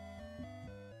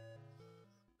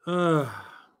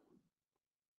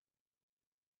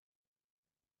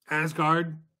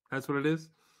 Asgard. That's what it is.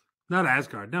 Not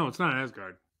Asgard. No, it's not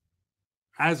Asgard.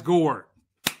 Asgore.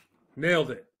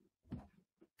 Nailed it.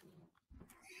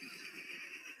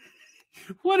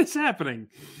 What is happening?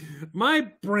 My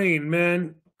brain,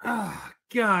 man. Ah, oh,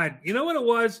 God. You know what it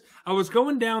was? I was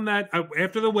going down that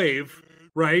after the wave,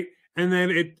 right? And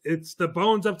then it's the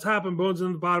bones up top and bones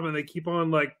on the bottom, and they keep on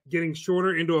like getting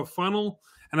shorter into a funnel.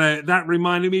 And that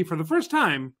reminded me for the first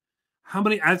time, how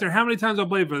many times I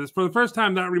played for this, for the first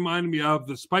time, that reminded me of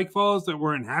the spike falls that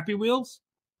were in Happy Wheels.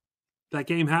 That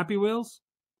game, Happy Wheels.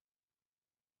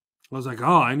 I was like,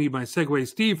 oh, I need my Segway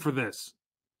Steve for this.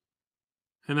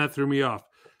 And that threw me off.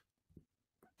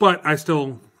 But I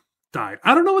still died.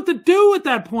 I don't know what to do at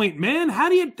that point, man. How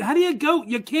do you go?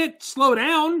 You can't slow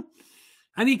down.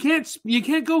 And you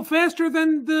can't go faster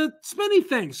than the spinny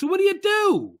thing. So what do you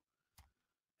do?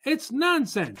 It's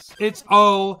nonsense. It's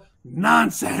all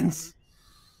nonsense.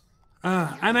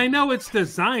 And I know it's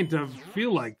designed to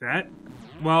feel like that.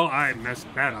 Well, I messed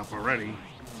that up already.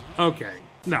 Okay.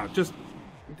 No, just...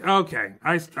 Okay.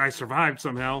 I survived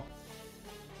somehow.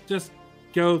 Just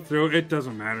go through. It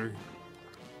doesn't matter.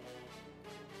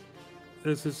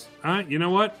 This is... you know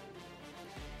what?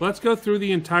 Let's go through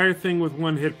the entire thing with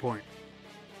 1 hit point.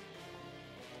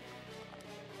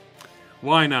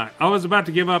 Why not? I was about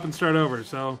to give up and start over,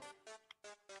 so...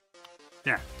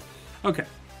 Yeah. Okay.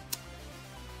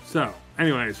 So,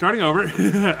 anyway, starting over.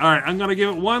 Alright, I'm gonna give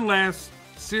it one last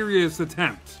serious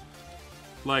attempt.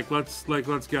 Like, let's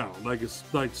go.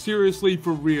 Like, seriously,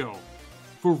 for real.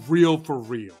 For real, for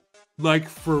real. Like,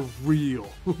 for real.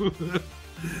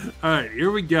 Alright,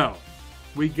 here we go.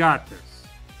 We got this.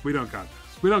 We don't got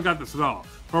this. We don't got this at all.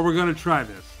 But we're gonna try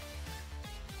this.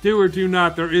 Do or do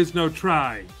not, there is no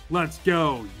try. Let's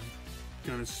go.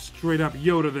 Gonna straight up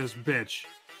Yoda this bitch.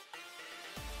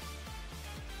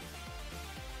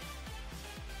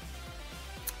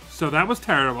 So that was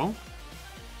terrible.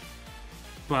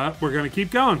 But we're gonna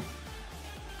keep going.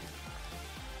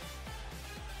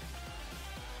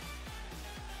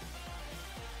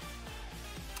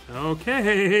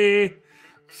 Okay.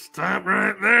 Stop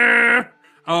right there.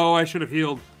 Oh, I should have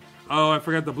healed. Oh, I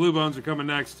forgot the blue bones are coming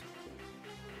next.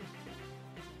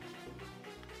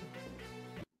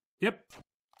 Yep.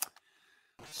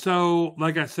 So,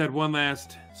 like I said, one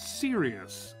last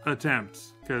serious attempt,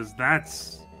 because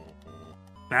that's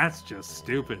just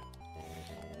stupid.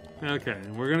 Okay,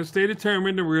 we're going to stay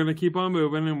determined, and we're going to keep on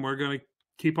moving, and we're going to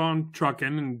keep on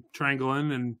trucking and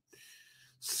triangling and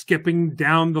skipping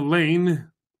down the lane. It'll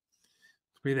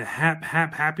be the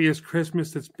happiest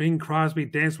Christmas that's Bing Crosby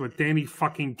danced with Danny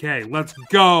fucking Kaye. Let's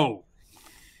go!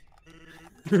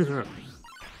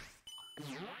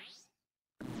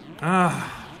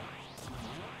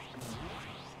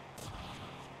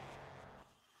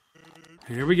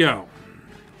 Here we go.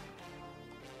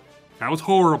 That was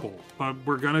horrible, but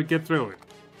we're gonna get through it.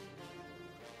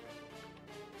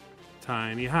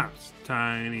 Tiny hops,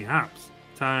 tiny hops,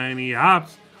 tiny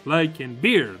hops, like in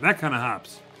beer, that kind of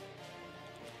hops.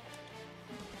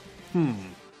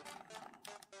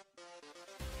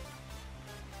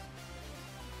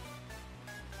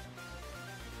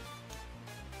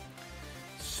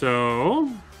 So,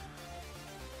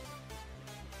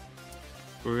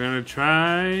 we're gonna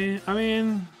try,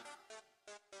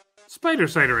 spider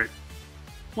cider it.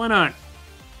 Why not?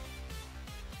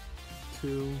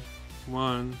 2,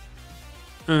 1.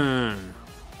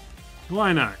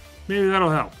 Why not? Maybe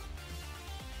that'll help.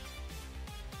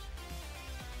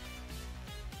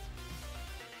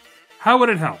 How would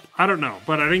it help? I don't know,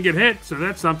 but I didn't get hit, so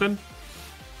that's something.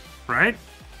 Right?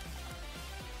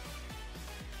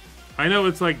 I know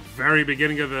it's like very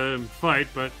beginning of the fight,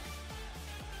 but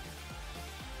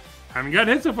I haven't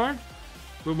gotten hit so far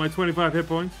with my 25 hit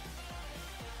points.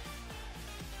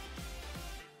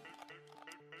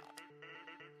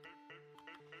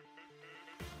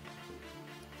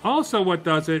 Also, what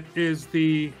does it is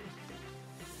the...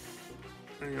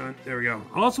 Hang on, there we go.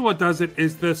 Also, what does it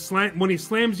is the slant when he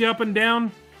slams you up and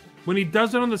down. When he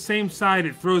does it on the same side,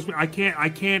 it throws me. I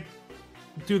can't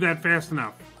do that fast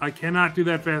enough. I cannot do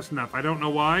that fast enough. I don't know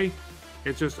why.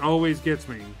 It just always gets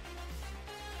me.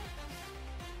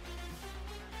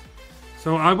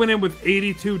 So I went in with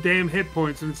 82 damn hit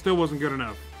points, and it still wasn't good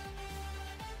enough.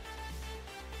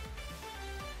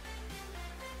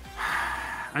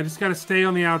 I just gotta stay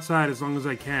on the outside as long as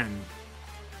I can.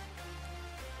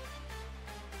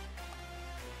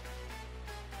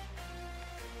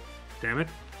 Damn it.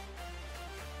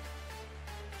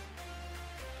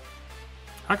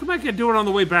 How come I can do it on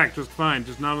the way back just fine,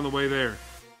 just not on the way there?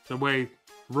 The way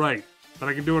right. But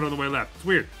I can do it on the way left. It's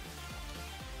weird.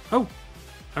 Oh,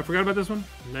 I forgot about this one.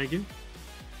 Thank you.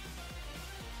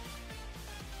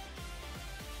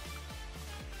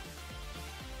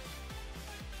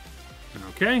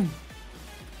 Okay.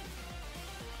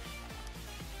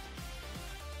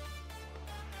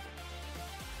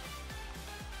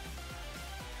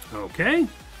 Okay.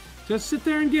 Just sit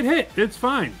there and get hit. It's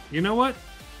fine. You know what?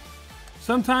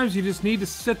 Sometimes you just need to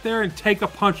sit there and take a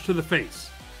punch to the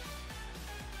face.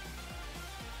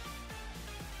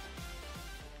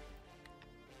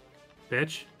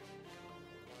 Bitch.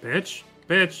 Bitch.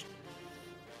 Bitch.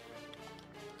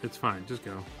 It's fine. Just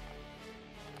go.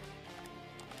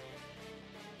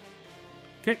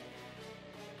 Okay.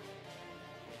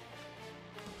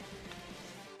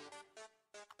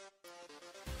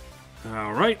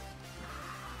 All right.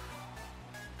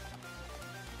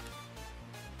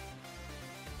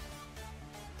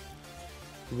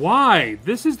 Why?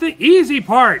 This is the easy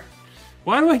part.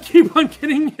 Why do I keep on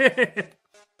getting hit?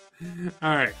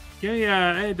 All right.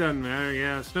 Yeah, it doesn't matter.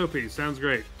 Yeah, snow piece sounds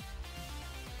great.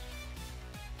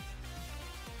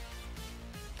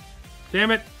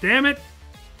 Damn it! Damn it!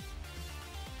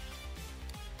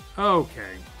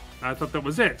 Okay. I thought that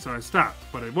was it, so I stopped.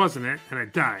 But it wasn't it, and I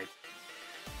died.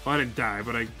 Well, I didn't die,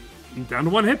 but I'm down to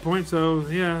 1 hit point, so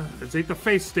yeah. Let's eat the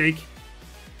face steak.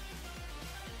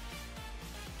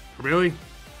 Really?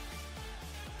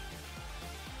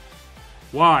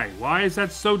 Why? Why is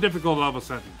that so difficult all of a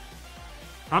sudden?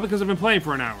 Probably because I've been playing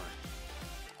for an hour.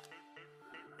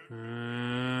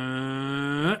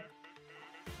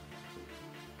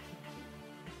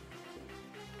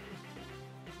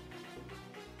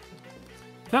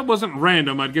 If that wasn't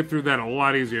random, I'd get through that a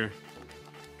lot easier.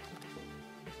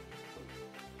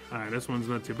 Alright, this one's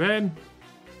not too bad.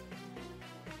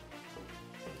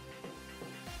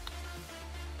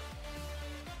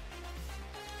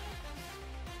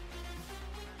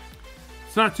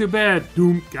 It's not too bad.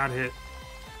 Doom, got hit.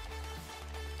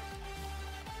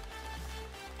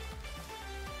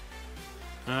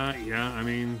 Yeah, I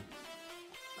mean,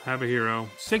 have a hero.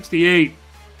 68.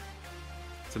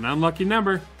 It's an unlucky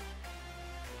number.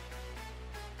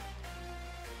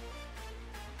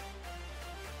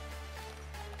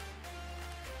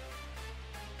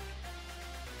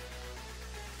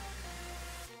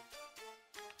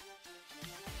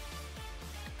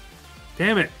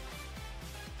 Damn it.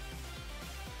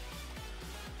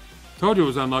 Told you it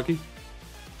was unlucky.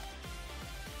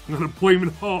 I'm gonna blame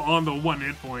it all on the 1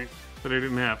 hit point that I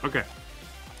didn't have. Okay.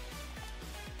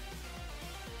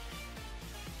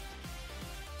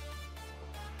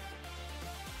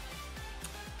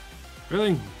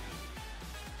 Really?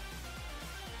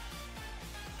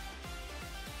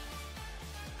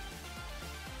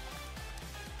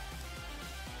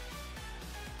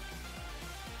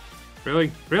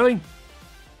 Really? Really?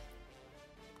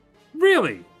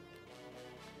 Really?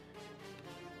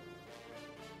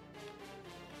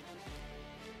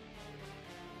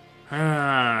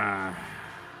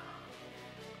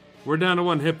 We're down to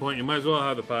 1 hit point. You might as well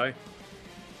have the pie.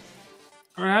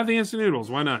 Or have the instant noodles.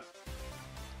 Why not?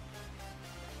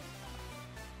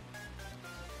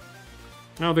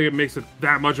 I don't think it makes it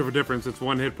that much of a difference. It's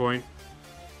 1 hit point.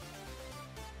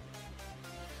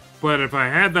 But if I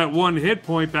had that 1 hit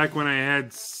point back when I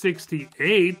had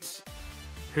 68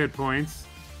 hit points,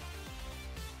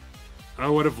 I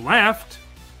would have left.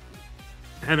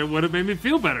 And it would have made me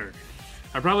feel better.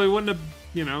 I probably wouldn't have,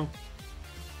 you know,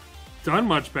 done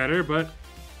much better, but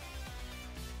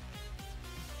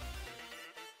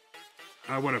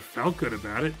I would have felt good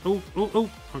about it. Oh, oh, oh.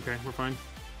 Okay, we're fine.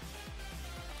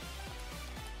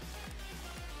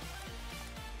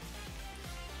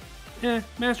 Yeah,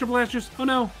 Master Blasters. Oh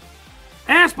no.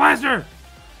 Ass Blaster!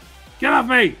 Get off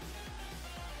me!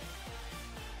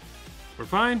 We're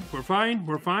fine, we're fine,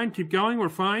 we're fine. Keep going, we're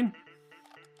fine.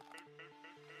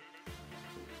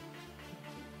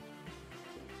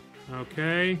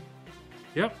 Okay.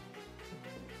 Yep.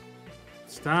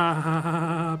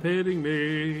 Stop hitting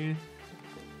me.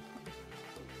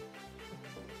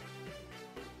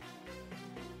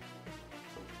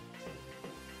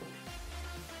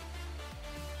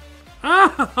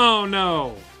 Oh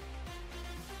no.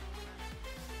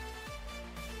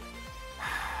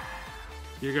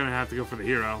 You're gonna have to go for the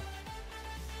hero.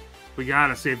 We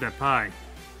gotta save that pie.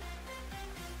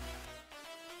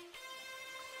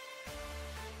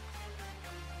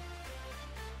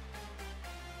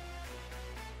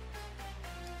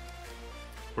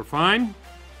 We're fine?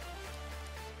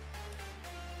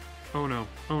 Oh no,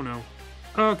 oh no.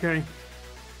 Okay.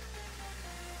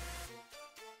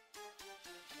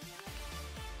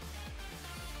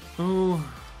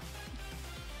 Oh.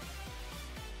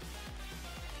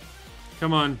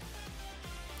 Come on.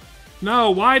 No,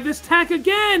 why this tack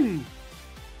again?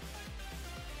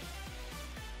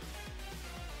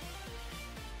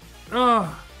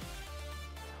 Oh.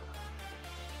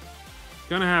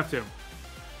 Gonna have to.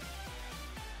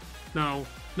 No,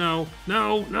 no,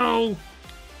 no, no.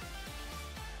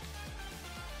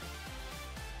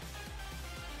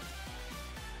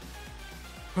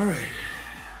 All right.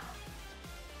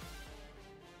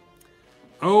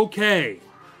 Okay.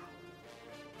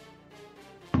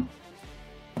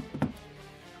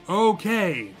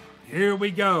 Okay, here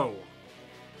we go.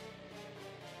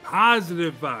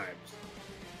 Positive vibes.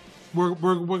 We're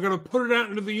gonna put it out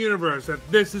into the universe that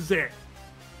this is it.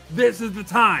 This is the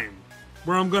time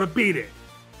where I'm gonna beat it.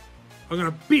 I'm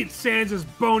gonna beat Sans'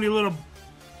 bony little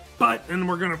butt, and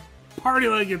we're gonna party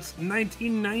like it's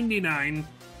 1999.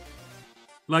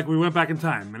 Like we went back in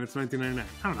time, and it's 1999.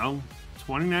 I don't know,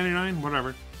 2099,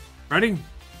 whatever. Ready?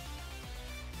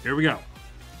 Here we go.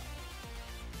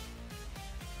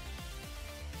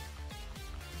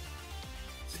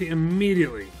 See,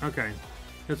 immediately. Okay,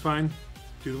 that's fine.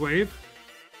 Do the wave.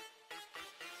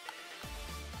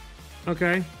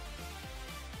 Okay.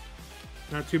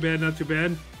 Not too bad, not too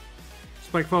bad.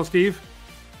 Spikefall Steve.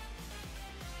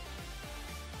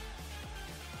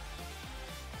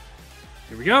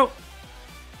 Here we go.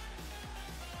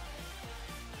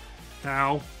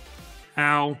 Ow.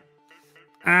 Ow.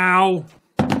 Ow.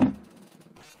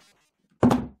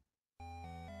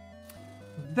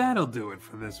 That'll do it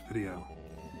for this video.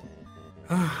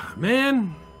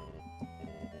 Man.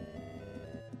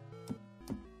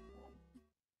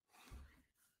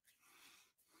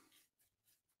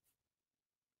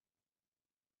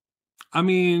 I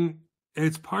mean,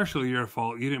 it's partially your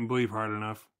fault. You didn't believe hard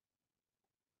enough.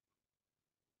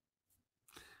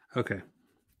 Okay.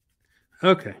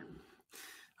 Okay.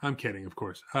 I'm kidding, of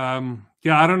course. Yeah,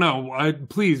 I don't know.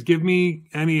 Please give me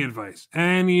any advice,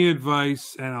 and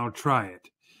I'll try it.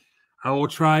 I will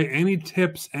try any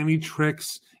tips, any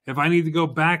tricks. If I need to go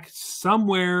back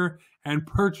somewhere and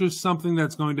purchase something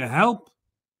that's going to help,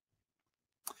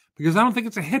 because I don't think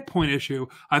it's a hit point issue.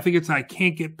 I think it's I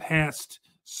can't get past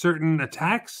certain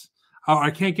attacks, or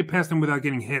I can't get past them without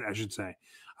getting hit, I should say.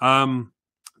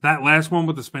 That last one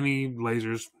with the spinny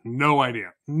lasers, no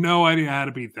idea how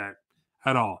to beat that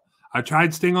at all. I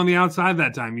tried staying on the outside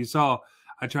that time. You saw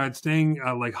I tried staying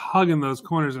like hugging those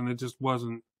corners, and it just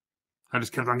wasn't. I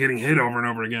just kept on getting hit over and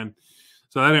over again,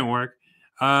 so that didn't work.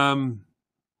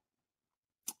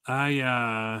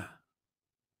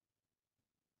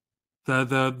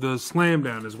 The slam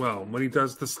down as well. When he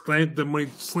does the slam, when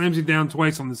he slams you down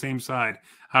twice on the same side,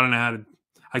 I don't know how to.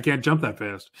 I can't jump that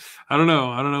fast. I don't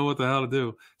know what the hell to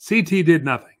do. CT did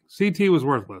nothing. CT was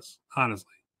worthless,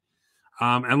 honestly.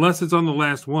 Unless it's on the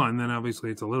last one, then obviously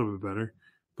it's a little bit better.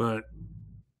 But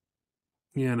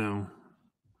you know,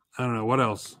 I don't know what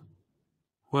else.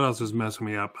 What else is messing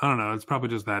me up? I don't know. It's probably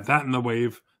just that and the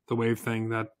wave thing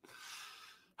that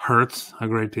hurts a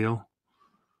great deal.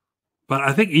 But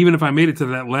I think even if I made it to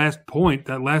that last point,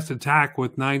 that last attack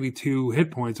with 92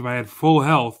 hit points, if I had full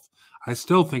health, I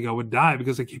still think I would die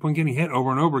because I keep on getting hit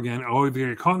over and over again. I either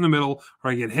get caught in the middle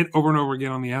or I get hit over and over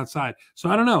again on the outside. So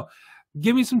I don't know.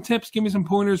 Give me some tips, give me some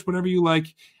pointers, whatever you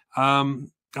like.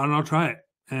 And I'll try it.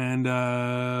 And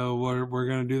we're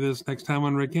going to do this next time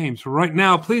on Rick Games. So right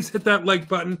now, please hit that like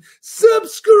button.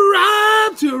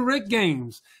 Subscribe to Rick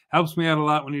Games. Helps me out a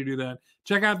lot when you do that.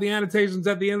 Check out the annotations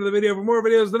at the end of the video for more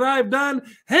videos that I've done.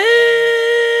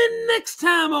 And next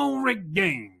time on Rick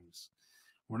Games.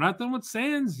 We're not done with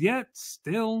Sans yet,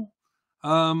 still.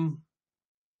 I'm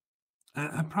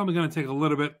probably going to take a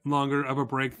little bit longer of a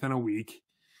break than a week.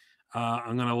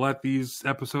 I'm going to let these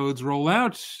episodes roll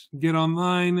out, get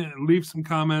online, leave some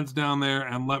comments down there,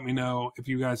 and let me know if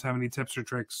you guys have any tips or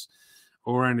tricks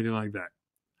or anything like that.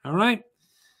 All right?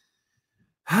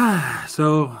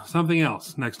 So, something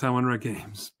else next time on Rick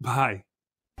Games. Bye.